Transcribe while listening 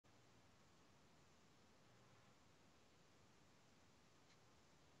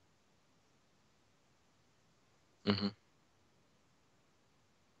Hmm.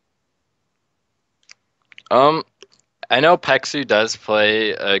 Um, I know Pexu does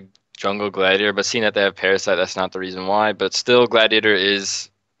play a jungle gladiator, but seeing that they have Parasite, that's not the reason why. But still, Gladiator is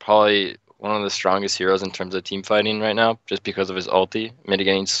probably one of the strongest heroes in terms of team fighting right now, just because of his ulti,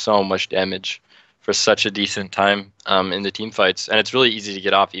 mitigating so much damage for such a decent time in the team fights. And it's really easy to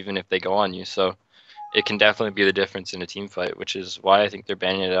get off even if they go on you. So it can definitely be the difference in a team fight, which is why I think they're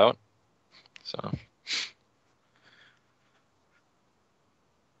banning it out. So,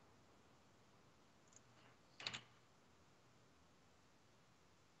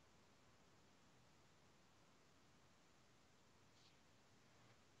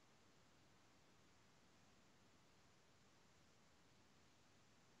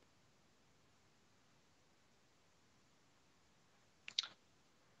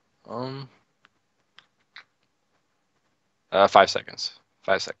 um, 5 seconds.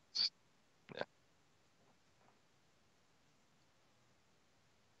 5 seconds. Yeah.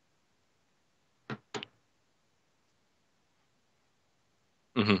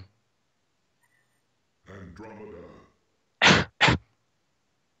 Hmm.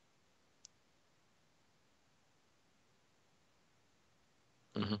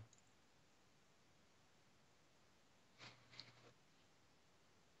 Hmm.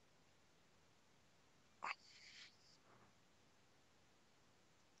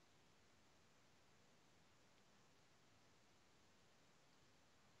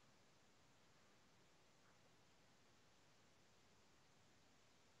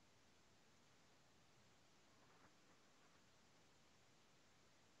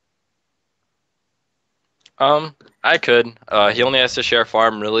 I could. He only has to share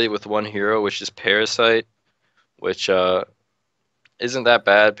farm really with one hero, which is Parasite, which isn't that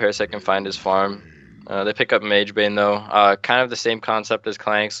bad. Parasite can find his farm. They pick up Mage Bane though. Kind of the same concept as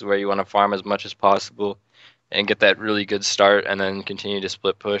Clanks, where you want to farm as much as possible and get that really good start, and then continue to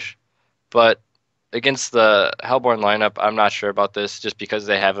split push. But against the Hellborn lineup, I'm not sure about this, just because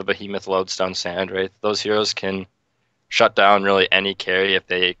they have a Behemoth Lodestone Sand, right? Those heroes can shut down really any carry if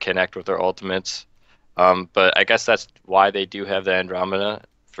they connect with their ultimates. But I guess that's why they do have the Andromeda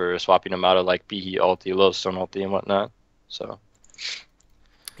for swapping them out of like Behe ulti, Lodestone ulti, and whatnot. So we'll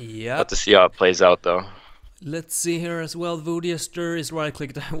have to Yep. see how it plays out though. Let's see here as well. Voodiester is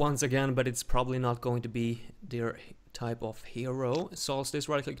right-clicked once again, but it's probably not going to be their type of hero. Solstice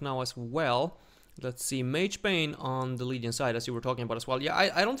right-click now as well. Let's see, Mage Bane on the Legion side, as you were talking about as well. Yeah,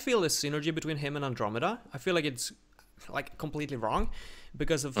 I don't feel the synergy between him and Andromeda. I feel like it's like completely wrong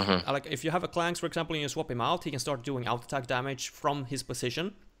because of Hmm. like if you have a Clanks, for example, and you swap him out, he can start doing out attack damage from his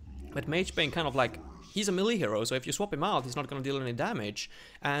position. But Mage Bane kind of like he's a melee hero, so if you swap him out, he's not going to deal any damage.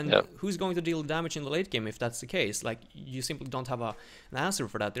 And Yep. who's going to deal damage in the late game if that's the case? Like you simply don't have an answer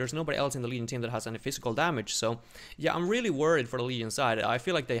for that. There's nobody else in the Legion team that has any physical damage. So yeah, I'm really worried for the Legion side. I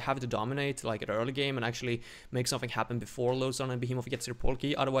feel like they have to dominate like at early game and actually make something happen before Lodestone and Behemoth gets their pull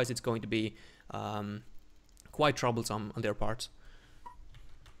key. Otherwise, it's going to be quite troublesome on their part.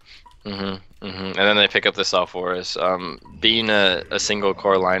 Hmm. Hmm. And then they pick up the South Forest. Being a single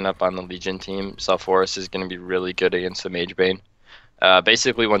core lineup on the Legion team, South Forest is going to be really good against the Mage Bane.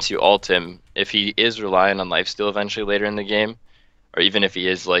 Basically, once you ult him, if he is relying on lifesteal eventually later in the game, or even if he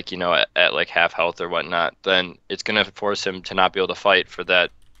is like at like half health or whatnot, then it's gonna force him to not be able to fight for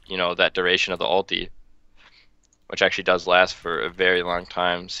that that duration of the ulti, which actually does last for a very long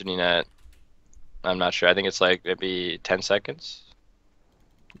time, sitting at I'm not sure. I think it's like maybe 10 seconds.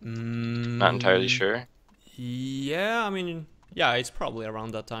 Not entirely Mm, sure. yeah, I mean, yeah, it's probably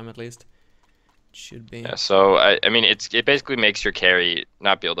around that time at least. Should be. Yeah, so I mean it basically makes your carry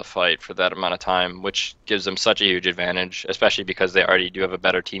not be able to fight for that amount of time, which gives them such a huge advantage, especially because they already do have a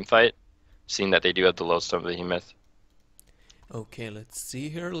better team fight, seeing that they do have the lodestone behemoth. Okay, let's see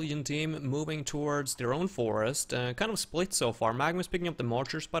here. Legion team moving towards their own forest. Kind of split so far. Magma's picking up the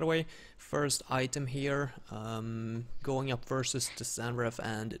Marchers, by the way. First item here. Going up versus the Sandref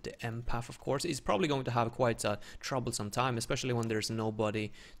and the Empath, of course. He's probably going to have quite a troublesome time, especially when there's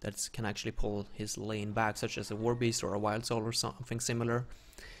nobody that can actually pull his lane back, such as a Warbeast or a Wild Soul or something similar.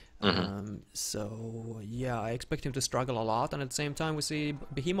 Hmm. So yeah, I expect him to struggle a lot, and at the same time we see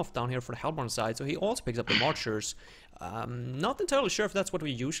Behemoth down here for the Hellborn side, so he also picks up the Marchers. Not entirely sure if that's what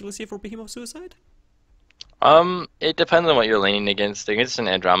we usually see for Behemoth Suicide. It depends on what you're leaning against. Against an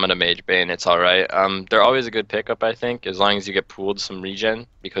Andromeda Mage Bane, it's all right. They're always a good pickup, I think, as long as you get pooled some regen,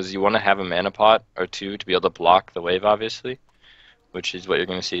 because you want to have a mana pot or two to be able to block the wave, obviously, which is what you're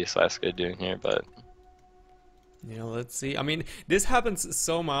going to see Slaska doing here. But You know, let's see. I mean, this happens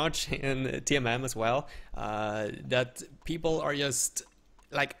so much in TMM as well, that people are just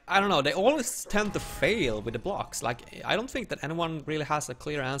like, I don't know, they always tend to fail with the blocks. Like, I don't think that anyone really has a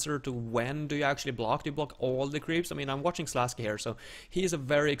clear answer to when do you actually block. Do you block all the creeps? I mean, I'm watching Slasky here, so he's a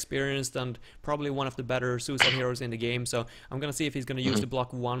very experienced and probably one of the better suicide heroes in the game. So I'm gonna see if he's gonna use the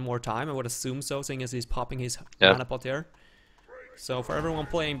block one more time. I would assume so, seeing as he's popping his mana pot here. So for everyone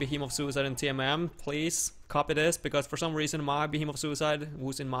playing Behemoth Suicide in TMM, please copy this, because for some reason my Behemoth Suicide,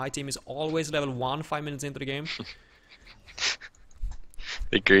 who's in my team, is always level 1 5 minutes into the game.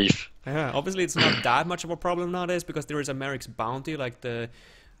 The grief. Yeah, obviously it's not that much of a problem nowadays, because there is a Merrick's Bounty, like the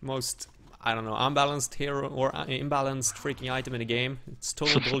most, I don't know, unbalanced hero or imbalanced freaking item in the game. It's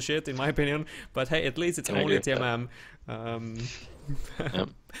total bullshit in my opinion, but hey, at least it's only TMM. Yep.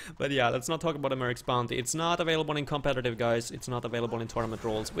 But yeah, let's not talk about Merrick's Bounty. It's not available in competitive, guys. It's not available in tournament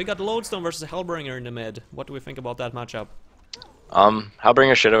roles. We got Lodestone versus Hellbringer in the mid. What do we think about that matchup?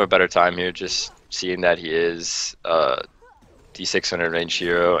 Hellbringer should have a better time here, just seeing that he is D600 range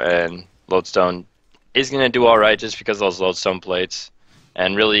hero, and Lodestone is going to do alright just because of those Lodestone plates,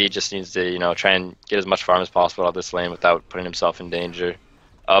 and really just needs to, you know, try and get as much farm as possible out of this lane without putting himself in danger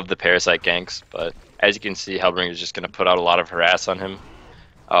of the Parasite ganks. But as you can see, Hellbringer is just going to put out a lot of harass on him,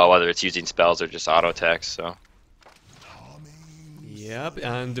 whether it's using spells or just auto attacks. So. Yep,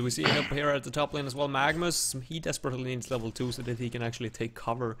 and we see up here at the top lane as well, Magnus. He desperately needs level 2 so that he can actually take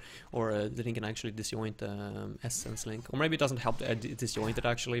cover, or that he can actually disjoint Essence Link. Or maybe it doesn't help to disjoint it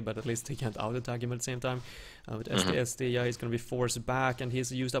actually, but at least he can't out-attack him at the same time. With STSD, yeah, he's going to be forced back, and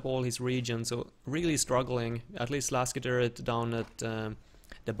he's used up all his regen, so really struggling. At least Laskater down at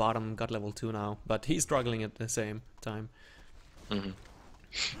the bottom got level 2 now, but he's struggling at the same time.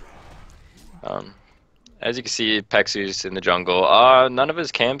 As you can see, Pexu's in the jungle. None of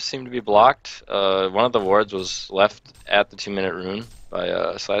his camps seem to be blocked. One of the wards was left at the 2-minute rune by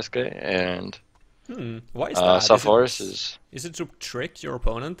Slaske, and why is that? Sulfuras is... Is it to trick your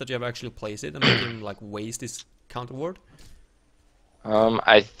opponent that you have actually placed it and make him like waste his counter ward?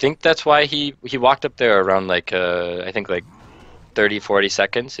 I think that's why he walked up there around like I think like 30-40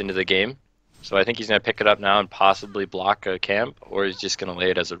 seconds into the game. So I think he's gonna pick it up now and possibly block a camp, or he's just gonna lay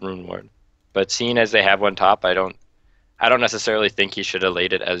it as a rune ward. But seeing as they have one top, I don't necessarily think he should have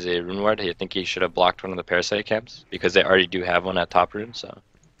laid it as a rune ward. I think he should have blocked one of the Parasite camps, because they already do have one at top rune. So,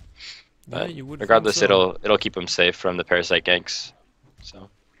 but yeah, you would regardless, so. it'll keep him safe from the Parasite ganks. So.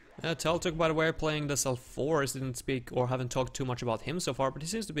 Yeah, Teltuk, by the way, playing the Sulfuras, didn't speak or haven't talked too much about him so far, but he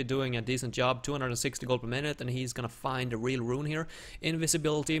seems to be doing a decent job, 260 gold per minute, and he's gonna find a real rune here.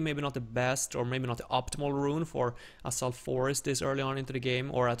 Invisibility, maybe not the best, or maybe not the optimal rune for a Sulfuras this early on into the game,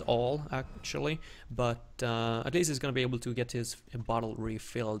 or at all, actually, but at least he's gonna be able to get his bottle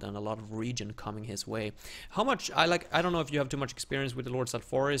refilled and a lot of regen coming his way. How much, I don't know if you have too much experience with the Lord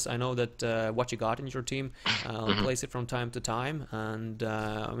Sulfuras. I know that what you got in your team plays it from time to time, and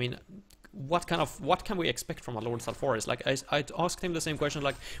I mean, what can we expect from a Lord Sulfuras? Like, I asked him the same question,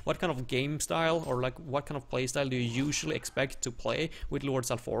 like, what kind of game style or like what kind of play style do you usually expect to play with Lord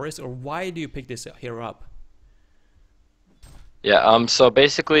Sulfuras, or why do you pick this hero up? Yeah, so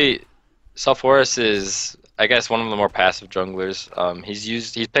basically Sulfuras is, I guess, one of the more passive junglers.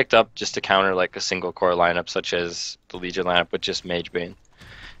 He's picked up just to counter like a single core lineup such as the Legion lineup with just Mage Bane.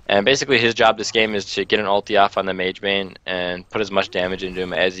 And basically his job this game is to get an ulti off on the Mage Bane and put as much damage into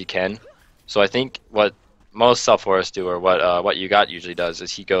him as he can. So I think what most Sulfuras do, or what you got usually does,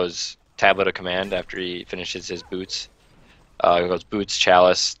 is he goes Tablet of Command after he finishes his boots. He goes Boots,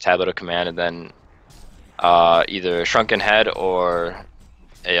 Chalice, Tablet of Command, and then either Shrunken Head or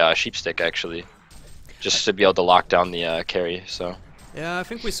a Sheep Stick, actually, just to be able to lock down the carry. So. Yeah, I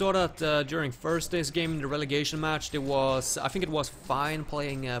think we saw that during first day's game in the relegation match. There was, I think it was Fine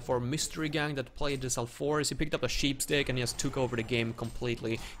playing for Mystery Gang that played the Sulfuras. He picked up a sheep stick and he just took over the game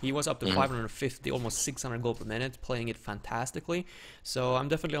completely. He was up to 550, almost 600 gold per minute, playing it fantastically. So I'm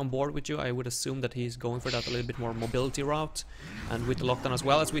definitely on board with you. I would assume that he's going for that a little bit more mobility route. And with the lockdown as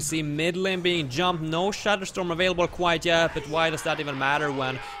well, as we see mid lane being jumped, no Shatterstorm available quite yet, but why does that even matter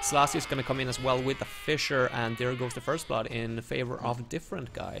when Slasky is going to come in as well with the Fisher, and there goes the first blood in favor of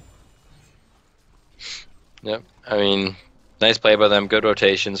different guy. Yep, I mean, nice play by them. Good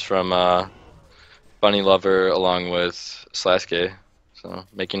rotations from Bunny Lover along with Slaske, so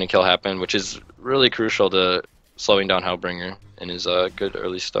making a kill happen, which is really crucial to slowing down Hellbringer in his good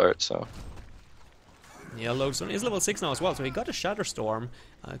early start. So. Yeah, Lodestone is level 6 now as well, so he got a Shatterstorm.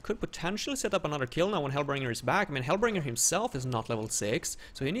 Could potentially set up another kill now when Hellbringer is back. I mean, Hellbringer himself is not level 6,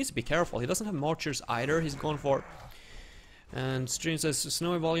 so he needs to be careful. He doesn't have Marchers either. He's going for... And Stream says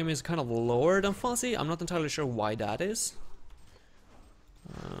Snowy volume is kind of lower than Fuzzy. I'm not entirely sure why that is.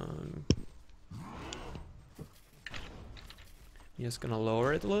 Just gonna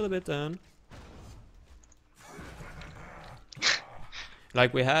lower it a little bit then.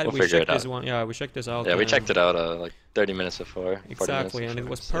 Like we checked this one. Yeah, we checked this out. Yeah, we checked it out like 30 minutes before. Exactly, and it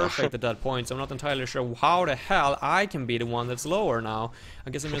was perfect at that point. So I'm not entirely sure how the hell I can be the one that's lower now. I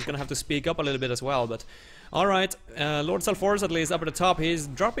guess I'm just gonna have to speak up a little bit as well. But all right, Lord Salforce at least up at the top. He's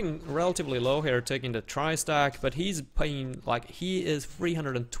dropping relatively low here, taking the tri-stack, but he's paying like he is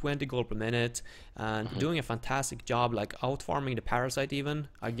 320 gold per minute and doing a fantastic job, like out farming the Parasite even.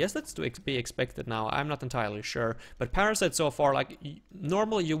 I guess that's to be expected now. I'm not entirely sure, but Parasite so far, like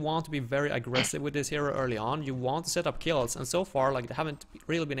normally you want to be very aggressive with this hero early on. You want to set up kills, and so far like they haven't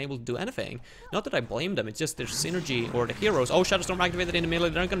really been able to do anything. Not that I blame them, it's just their synergy or the heroes. Oh, Shadowstorm activated in the middle.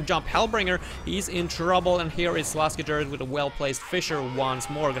 They're not gonna jump. Hellbringer, he's in trouble, and here is Slaskidirt with a well-placed Fissure once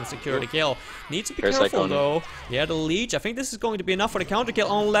more, gonna secure the kill. Needs to be careful though. Yeah, the Leech. I think this is going to be enough for the counter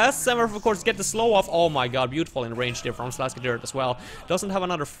kill, unless Semmerf of course get the slow off. Oh my god, beautiful in range there from Slaskidirt as well. Doesn't have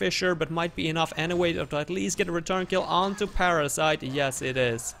another Fissure, but might be enough anyway to at least get a return kill onto Parasite. Yes, it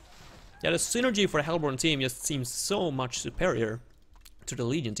is. Yeah, the synergy for the Hellborn team just seems so much superior to the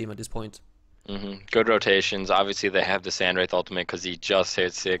Legion team at this point. Good rotations. Obviously, they have the Sandwraith ultimate because he just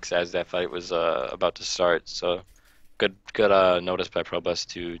hit 6 as that fight was about to start. So, good notice by Probus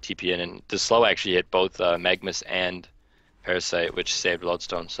to TP in, and the slow actually hit both Magmus and Parasite, which saved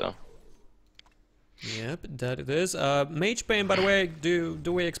Lodestone. So. Yep, that it is. Mage Bane, by the way, do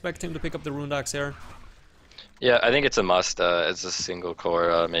we expect him to pick up the Rune Axe here? Yeah, I think it's a must. It's a single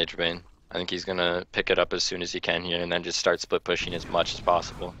core Mage Bane. I think he's gonna pick it up as soon as he can here, and then just start split pushing as much as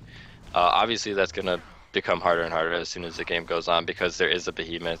possible. Obviously, that's gonna become harder and harder as soon as the game goes on because there is a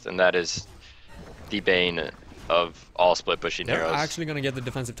behemoth, and that is the bane of all split pushing They're heroes. actually gonna get the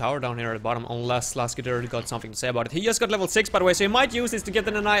defensive tower down here at the bottom, unless Slaskidirt got something to say about it. He just got level 6, by the way, so he might use this to get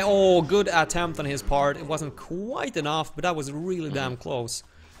the deny. Oh, good attempt on his part. It wasn't quite enough, but that was really damn close.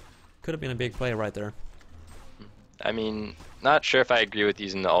 Could have been a big play right there. I mean, not sure if I agree with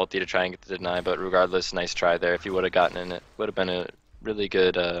using the ulti to try and get the deny, but regardless, nice try there. If he would have gotten in, it would have been a really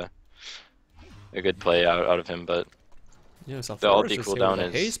good, play out of him. But yeah, the ulti cooldown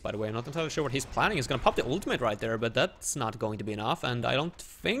is haste, by the way. I'm not entirely sure what he's planning. He's gonna pop the ultimate right there, but that's not going to be enough. And I don't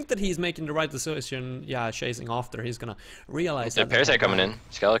think that he's making the right decision. Yeah, chasing after. He's gonna realize that. Parasite coming in,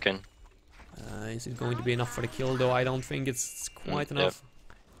 Skeleton. Is it going to be enough for the kill though? I don't think it's quite enough.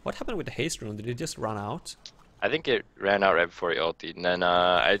 Yep. What happened with the haste rune? Did it just run out? I think it ran out right before he ultied, and then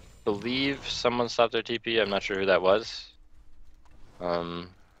I believe someone stopped their TP. I'm not sure who that was.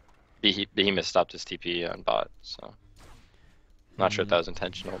 Behemoth stopped his TP on bot, so not sure if that was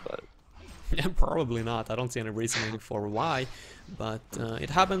intentional, but yeah, probably not. I don't see any reasoning for why, but it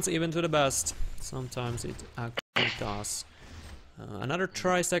happens even to the best. Sometimes it actually does. Another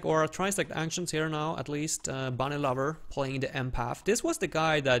tri-stack or a tri-stack actions here now, at least. Bunny Lover playing the empath. This was the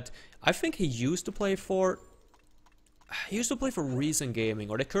guy that I think he used to play for. He used to play for Reason Gaming,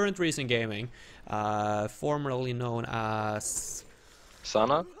 or the current Reason Gaming, formerly known as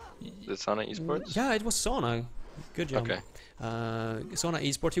Sana. Is it Sana Esports? Yeah, it was Sana. Good job. Okay. Sana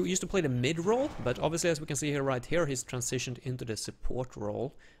Esports. He used to play the mid role, but obviously, as we can see here, right here, he's transitioned into the support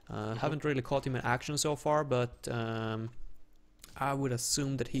role. Haven't really caught him in action so far, but I would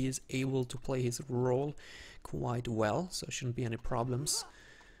assume that he is able to play his role quite well, so shouldn't be any problems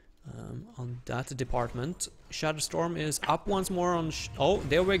on that department. Shadowstorm is up once more on... oh,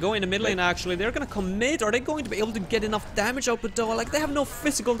 there we go in the mid lane actually. They're gonna commit. Are they going to be able to get enough damage output though? Like, they have no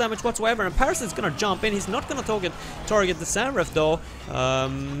physical damage whatsoever, and Parasite's gonna jump in. He's not gonna target the Sandref though.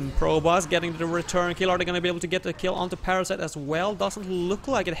 Probus getting the return kill. Are they gonna be able to get the kill onto Parasite as well? Doesn't look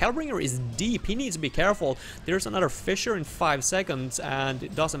like it. Hellbringer is deep. He needs to be careful. There's another Fissure in 5 seconds, and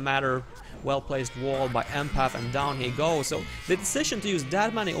it doesn't matter. Well-placed wall by Empath, and down he goes. So the decision to use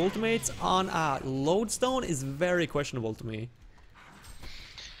that many ultimates on a Lodestone is very questionable to me.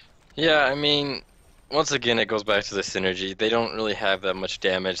 Yeah, I mean, once again, it goes back to the synergy. They don't really have that much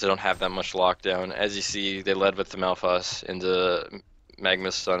damage. They don't have that much lockdown. As you see, they led with the Malphus into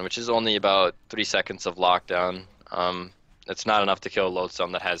Magmus Stun, which is only about 3 seconds of lockdown. It's not enough to kill a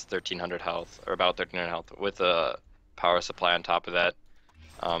Lodestone that has 1300 health, or about 1300 health, with a power supply on top of that.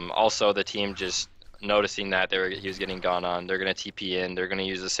 Also, the team just noticing that he was getting gone on, they're going to TP in, they're going to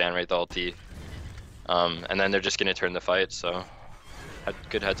use the Sandwraith ulti, and then they're just going to turn the fight, so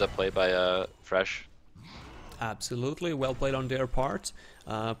good heads-up play by Fresh. Absolutely, well played on their part.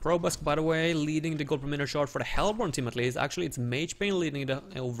 Probusk, by the way, leading the gold per minute chart for the Hellborn team at least. Actually, it's Mage Bane leading the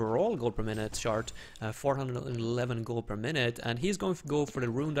overall gold per minute chart, 411 gold per minute, and he's going to go for the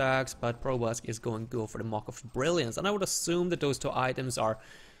Rune Axe, but Probusk is going to go for the Mock of Brilliance. And I would assume that those two items are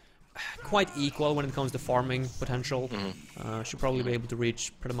quite equal when it comes to farming potential. Mm-hmm. Should probably be able to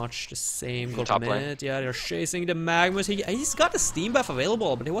reach pretty much the same goal per Top lane. minute. Yeah, they're chasing the Magnus. He's got the steam buff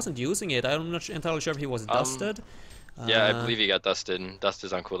available, but he wasn't using it. I'm not entirely sure if he was dusted. Yeah, I believe he got dusted. And dust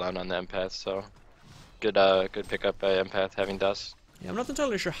is on cooldown on the empath, so good good pickup by empath having dust. Yeah, I'm not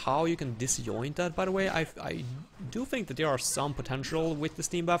entirely sure how you can disjoint that, by the way. I do think that there are some potential with the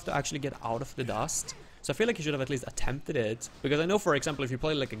steam buff to actually get out of the dust. So I feel like you should have at least attempted it. Because I know, for example, if you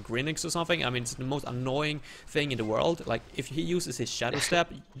play like a Grinix or something, I mean, it's the most annoying thing in the world. Like, if he uses his Shadow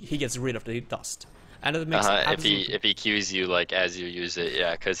Step, he gets rid of the dust. And it makes absolutely... If he cues you like as you use it,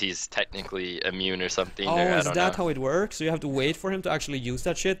 yeah, because he's technically immune or something. Oh, or, is I that don't know. how it works? So you have to wait for him to actually use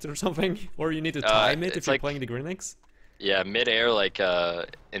that shit or something? Or you need to time it if you're like, playing the Grinix? Yeah, mid-air, like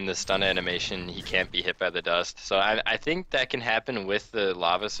in the stun animation, he can't be hit by the dust. So I think that can happen with the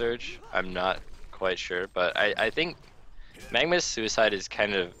lava surge. I'm not quite sure, but I think Magma's Suicide is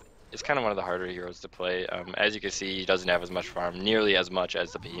kind of one of the harder heroes to play. As you can see, he doesn't have as much farm, nearly as much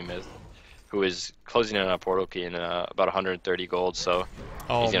as the Behemoth, who is closing in on a portal key in about 130 gold. So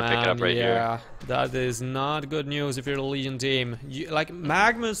he's gonna pick it up right here. That is not good news if you're the Legion team. Like,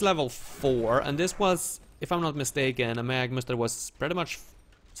 Magma's level 4, and this was, if I'm not mistaken, a Magnus that was pretty much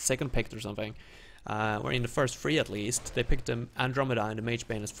second picked or something. Or in the first 3 at least. They picked Andromeda and the Mage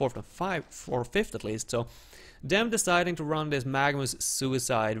Bane as 4th and 5th at least. So them deciding to run this Magnus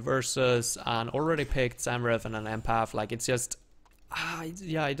Suicide versus an already picked Samrev and an Empath, like, it's just...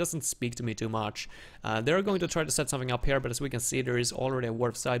 yeah, it doesn't speak to me too much. They're going to try to set something up here, but as we can see, there is already a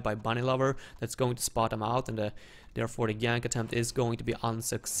warp side by Bunny Lover that's going to spot them out, and therefore the gank attempt is going to be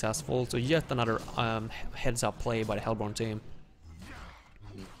unsuccessful. So yet another heads-up play by the Hellborn team.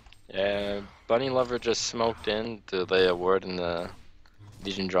 Yeah, Bunny Lover just smoked in to lay a ward in the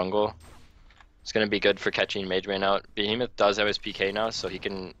Legion jungle. It's going to be good for catching Mage Bane out. Behemoth does have his PK now, so he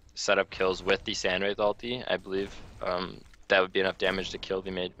can set up kills with the Sandwraith ulti, I believe. That would be enough damage to kill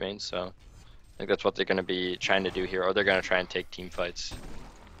the Mage Bane, so I think that's what they're going to be trying to do here, or they're going to try and take team fights,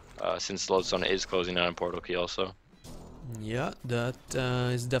 since Lodestone is closing on a portal key also. Yeah, that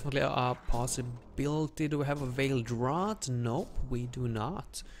is definitely a possibility. Do we have a Veiled Rot? Nope, we do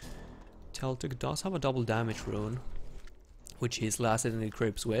not. Teltuk does have a double damage rune, which he's lasted in the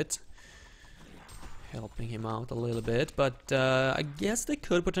crypts with, helping him out a little bit, but I guess they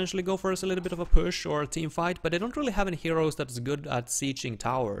could potentially go for us a little bit of a push or a team fight, but they don't really have any heroes that's good at sieging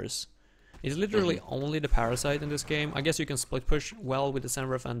towers. It's literally only the Parasite in this game. I guess you can split push well with the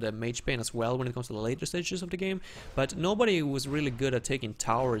Samrev and the Mage Bane as well when it comes to the later stages of the game, but nobody was really good at taking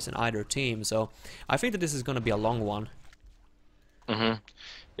towers in either team, so I think that this is going to be a long one.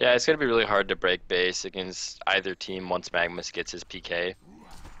 Yeah, it's going to be really hard to break base against either team once Magnus gets his PK.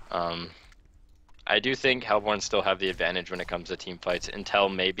 I do think Hellborn still have the advantage when it comes to team fights until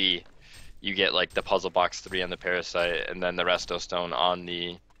maybe you get like the Puzzle Box 3 on the Parasite and then the Resto Stone on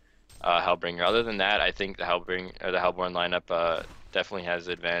the Hellbringer. Other than that, I think the Hellborn lineup definitely has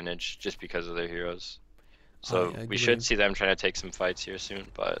the advantage just because of their heroes. So we should see them trying to take some fights here soon,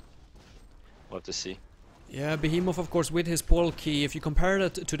 but we'll have to see. Yeah, Behemoth, of course, with his portal key. If you compare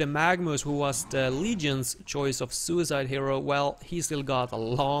that to the Magnus, who was the Legion's choice of Suicide hero, well, he still got a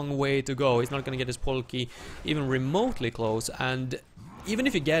long way to go. He's not going to get his portal key even remotely close, and even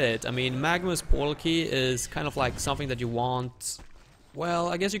if you get it, I mean, Magnus portal key is kind of like something that you want... Well,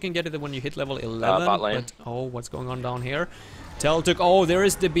 I guess you can get it when you hit level 11, bot lane. but oh, what's going on down here? Teltuk, oh, there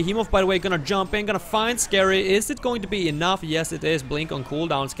is the Behemoth, by the way, gonna jump in, gonna find Scary. Is it going to be enough? Yes, it is. Blink on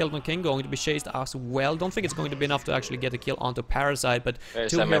cooldown. Skeleton King going to be chased as well. Don't think it's going to be enough to actually get a kill onto Parasite, but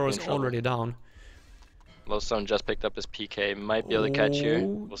two heroes already down. Lodestone just picked up his PK. Might be able to catch here.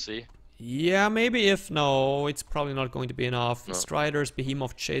 We'll see. Yeah, maybe if... No, it's probably not going to be enough. No. Striders,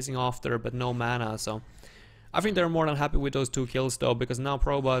 Behemoth chasing after, but no mana, so... I think they're more than happy with those 2 kills though, because now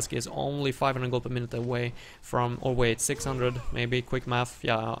Probusk is only 500 gold per minute away from, or wait, 600 maybe, quick math,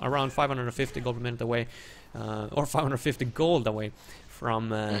 yeah, around 550 gold per minute away, or 550 gold away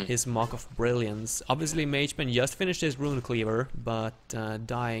from his Mock of Brilliance. Obviously Mage Bane just finished his Rune Cleaver, but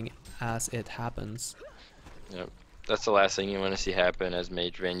dying as it happens. Yep. That's the last thing you want to see happen as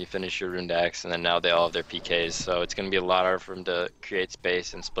Mage Bane. You finish your Runed Axe and then now they all have their PKs, so it's going to be a lot harder for him to create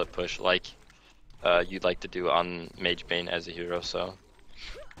space and split push like you'd like to do on Mage Bane as a hero, so.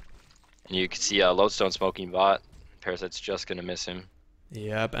 And you can see Lodestone smoking bot. Parasite's just gonna miss him.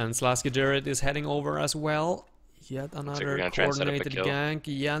 Yep, and Slasky Jared is heading over as well. Yet another coordinated gank.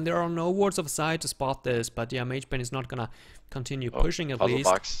 Yeah, and there are no wards of sight to spot this, but yeah, Mage Bane is not gonna continue pushing at least.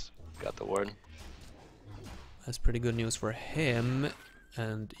 Box got the ward. That's pretty good news for him.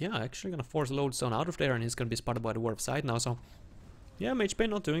 And yeah, actually gonna force Lodestone out of there, and he's gonna be spotted by the warp side now, so. Yeah, MHP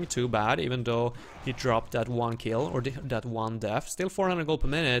not doing too bad, even though he dropped that one kill, or that one death. Still 400 gold per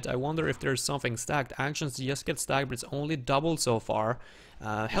minute. I wonder if there's something stacked. Actions just get stacked, but it's only doubled so far.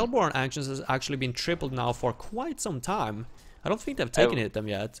 Hellborn actions has actually been tripled now for quite some time. I don't think they've taken them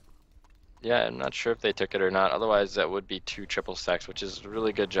yet. Yeah, I'm not sure if they took it or not. Otherwise, that would be 2 triple stacks, which is a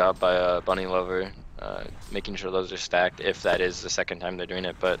really good job by Bunny Lover, making sure those are stacked if that is the second time they're doing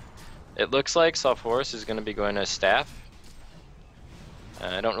it. But it looks like Sulfuras is going to be going to staff.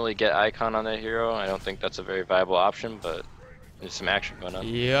 I don't really get icon on that hero. I don't think that's a very viable option, but there's some action going on.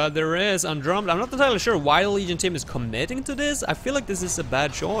 Yeah, there is. Andromeda. I'm not entirely sure why the Legion team is committing to this. I feel like this is a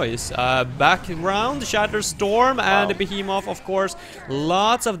bad choice. Background, Shatter Storm, and the Behemoth, of course.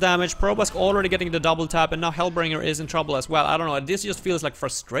 Lots of damage. Probask already getting the double tap, and now Hellbringer is in trouble as well. I don't know. This just feels like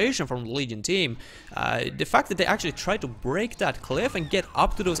frustration from the Legion team. The fact that they actually tried to break that cliff and get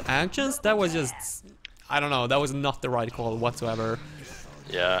up to those actions, that was just... I don't know. That was not the right call whatsoever.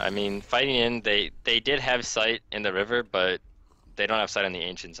 Yeah, I mean, fighting in, they did have sight in the river, but they don't have sight on the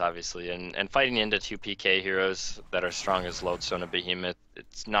Ancients, obviously. And fighting into 2 PK heroes that are strong as Lodestone and Behemoth,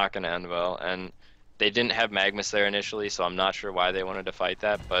 it's not going to end well. And they didn't have Magnus there initially, so I'm not sure why they wanted to fight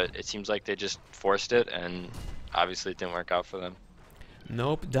that, but it seems like they just forced it, and obviously it didn't work out for them.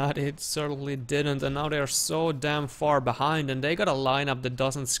 Nope, that it certainly didn't, and now they're so damn far behind, and they got a lineup that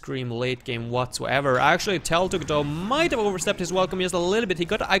doesn't scream late game whatsoever. Actually, Teltuk, though, might have overstepped his welcome just a little bit. He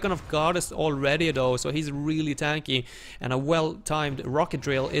got the Icon of Goddess already, though, so he's really tanky, and a well-timed Rocket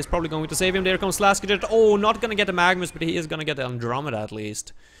Drill is probably going to save him. There comes Slaskadget. Oh, not gonna get the Magnus, but he is gonna get the Andromeda at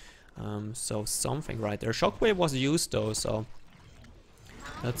least. So something right there. Shockwave was used, though, so...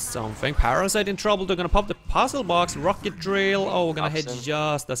 that's something. Parasite in trouble. They're gonna pop the puzzle box. Rocket Drill. Oh, we're gonna hit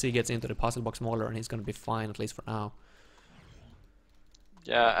just as he gets into the puzzle box smaller, and he's gonna be fine, at least for now.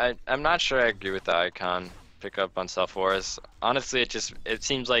 Yeah, I'm not sure I agree with the icon pickup on Sulfuras. Honestly, it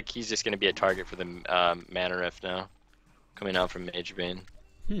seems like he's just gonna be a target for the Mana Rift now, coming out from Mage Bane.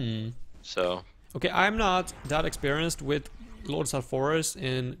 So. Okay, I'm not that experienced with Lord Sulfuras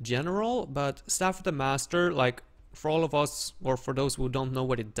in general, but Staff of the Master, like, for all of us, or for those who don't know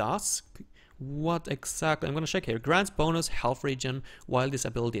what it does, what exactly... I'm gonna check here. Grants bonus health regen while this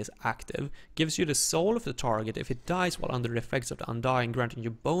ability is active. Gives you the soul of the target if it dies while under the effects of the Undying, granting you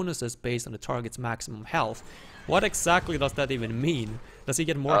bonuses based on the target's maximum health. What exactly does that even mean? Does he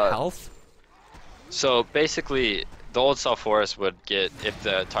get more health? So basically, the old Sulfuras would get, if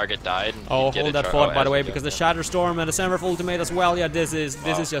the target died... Oh, hold that thought, by the way, because the Shatter Storm and the Semverf ultimate as well, yeah, this is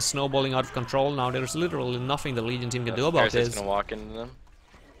just snowballing out of control now. There's literally nothing the Legion team can do about this. Gonna walk into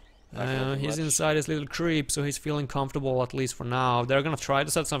them. He's inside his little creep, so he's feeling comfortable, at least for now. They're gonna try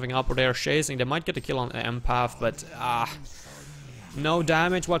to set something up, or they're chasing. They might get a kill on Empath, but no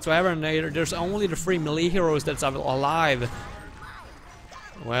damage whatsoever, and there's only the 3 melee heroes that's alive.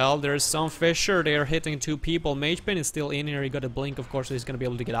 Well, there's some Fissure. They're hitting 2 people. Magebane is still in here. He got a blink, of course, so he's gonna be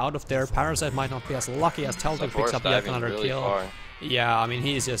able to get out of there. Parasite might not be as lucky as Teltuk picks up yet another kill. Far. Yeah, I mean,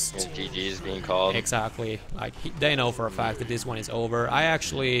 he's just... GG's being called. Exactly. Like, they know for a fact that this one is over. I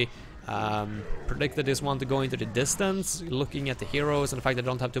actually predicted this one to go into the distance, looking at the heroes and the fact they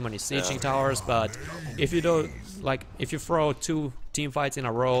don't have too many sieging towers, but if you do, like, if you throw 2 team fights in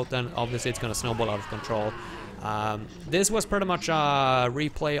a row, then obviously it's gonna snowball out of control. This was pretty much a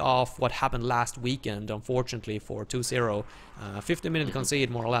replay of what happened last weekend, unfortunately, for 2-0. 50-minute concede,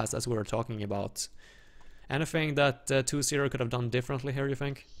 more or less, as we were talking about. Anything that 2-0 could have done differently here, you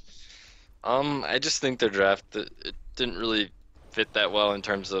think? I just think their draft, it didn't really fit that well in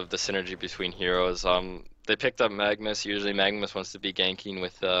terms of the synergy between heroes. They picked up Magnus. Usually Magnus wants to be ganking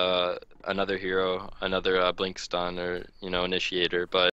with another hero, another Blink Stun or, Initiator, but